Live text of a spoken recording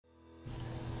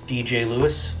DJ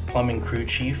Lewis, plumbing crew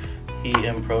chief, he,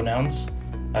 him pronouns.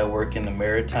 I work in the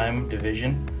Maritime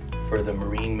division for the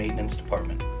Marine Maintenance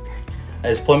Department.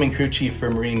 As plumbing crew chief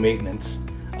for Marine Maintenance,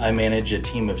 I manage a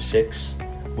team of 6.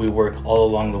 We work all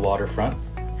along the waterfront,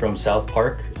 from South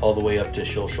Park all the way up to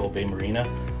Shoal Bay Marina,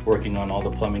 working on all the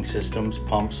plumbing systems,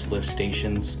 pumps, lift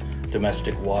stations,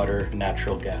 domestic water,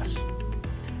 natural gas.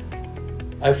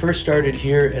 I first started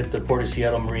here at the Port of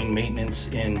Seattle Marine Maintenance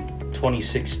in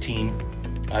 2016.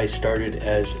 I started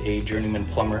as a journeyman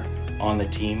plumber on the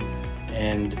team,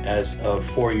 and as of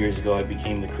 4 years ago, I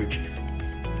became the crew chief.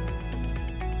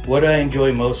 What I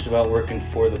enjoy most about working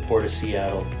for the Port of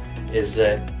Seattle is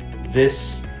that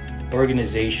this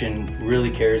organization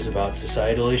really cares about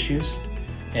societal issues,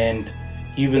 and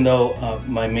even though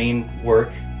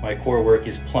my core work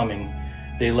is plumbing,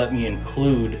 they let me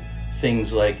include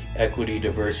things like equity,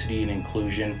 diversity, and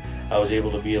inclusion. I was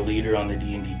able to be a leader on the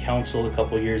D&D Council a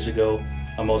couple years ago.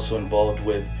 I'm also involved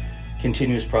with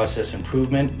continuous process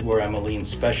improvement, where I'm a lean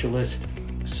specialist.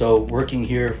 So working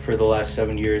here for the last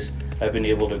 7 years, I've been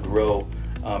able to grow,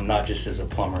 not just as a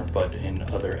plumber, but in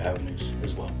other avenues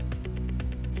as well.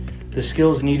 The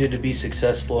skills needed to be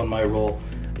successful in my role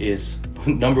is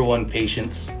number 1,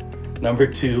 patience. Number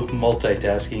 2,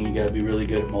 multitasking. You gotta be really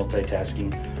good at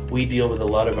multitasking. We deal with a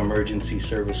lot of emergency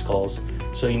service calls,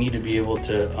 so you need to be able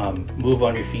to move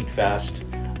on your feet fast,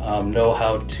 know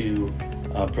how to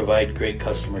provide great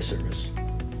customer service.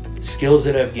 Skills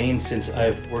that I've gained since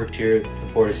I've worked here at the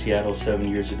Port of Seattle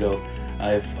 7 years ago,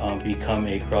 I've become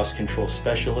a cross-control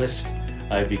specialist.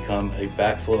 I've become a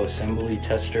backflow assembly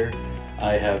tester.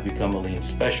 I have become a lean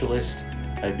specialist.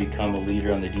 I've become a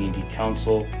leader on the D&D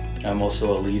Council. I'm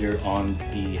also a leader on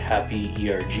the Happy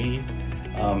ERG.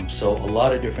 So a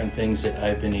lot of different things that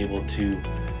I've been able to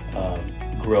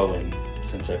grow in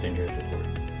since I've been here at the Port.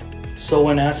 So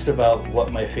when asked about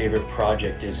what my favorite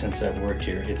project is since I've worked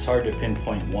here, it's hard to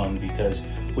pinpoint one because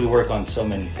we work on so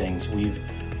many things. We've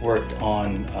worked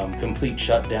on complete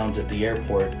shutdowns at the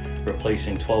airport,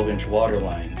 replacing 12-inch water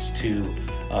lines, to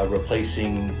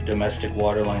replacing domestic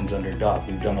water lines under dock.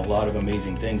 We've done a lot of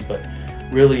amazing things, but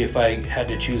really if I had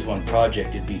to choose one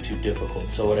project, it'd be too difficult.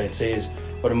 So what I'd say is,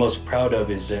 what I'm most proud of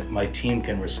is that my team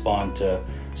can respond to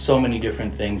so many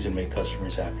different things and make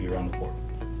customers happy around the port.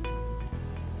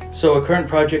 So a current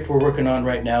project we're working on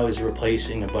right now is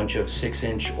replacing a bunch of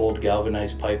 6-inch old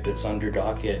galvanized pipe that's under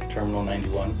dock at Terminal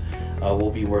 91.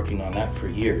 We'll be working on that for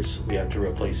years. We have to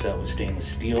replace that with stainless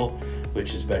steel,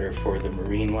 which is better for the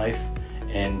marine life,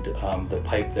 and the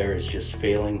pipe there is just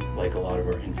failing like a lot of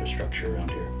our infrastructure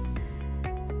around here.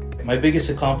 My biggest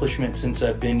accomplishment since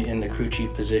I've been in the crew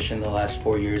chief position the last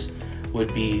 4 years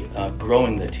would be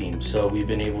growing the team. So we've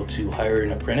been able to hire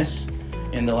an apprentice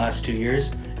in the last 2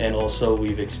 years, and also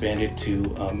we've expanded to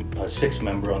a 6th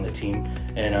member on the team,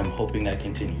 and I'm hoping that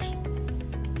continues.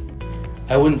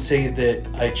 I wouldn't say that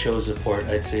I chose the port,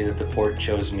 I'd say that the port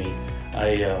chose me.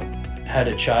 I had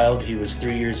a child, he was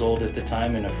 3 years old at the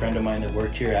time, and a friend of mine that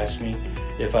worked here asked me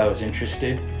if I was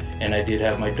interested, and I did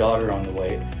have my daughter on the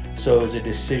way. So it was a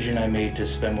decision I made to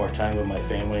spend more time with my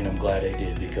family, and I'm glad I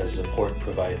did because the port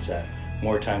provides that,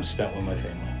 more time spent with my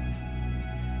family.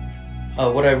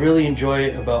 What I really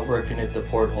enjoy about working at the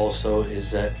port also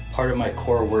is that part of my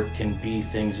core work can be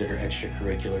things that are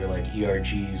extracurricular, like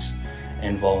ERGs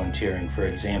and volunteering. For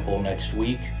example, next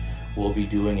week we'll be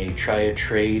doing a Try a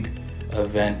Trade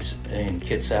event in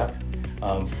Kitsap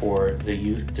for the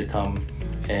youth to come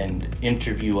and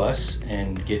interview us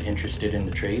and get interested in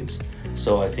the trades.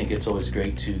 So I think it's always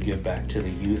great to give back to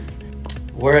the youth.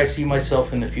 Where I see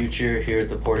myself in the future here at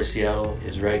the Port of Seattle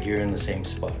is right here in the same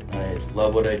spot. I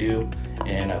love what I do,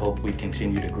 and I hope we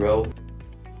continue to grow